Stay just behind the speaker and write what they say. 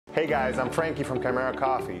Hey guys, I'm Frankie from Chimera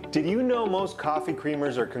Coffee. Did you know most coffee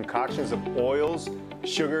creamers are concoctions of oils,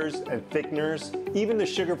 sugars, and thickeners? Even the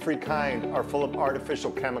sugar-free kind are full of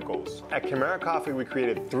artificial chemicals. At Chimera Coffee, we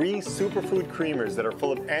created 3 superfood creamers that are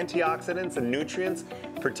full of antioxidants and nutrients,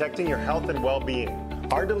 protecting your health and well-being.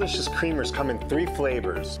 Our delicious creamers come in 3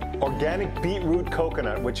 flavors. Organic beetroot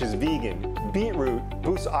coconut, which is vegan. Beetroot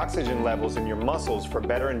boosts oxygen levels in your muscles for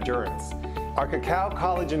better endurance. Our Cacao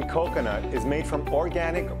Collagen Coconut is made from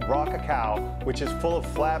organic raw cacao, which is full of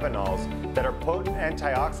flavonols that are potent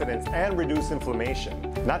antioxidants and reduce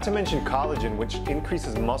inflammation. Not to mention collagen, which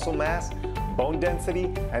increases muscle mass, bone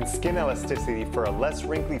density, and skin elasticity for a less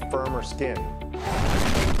wrinkly, firmer skin.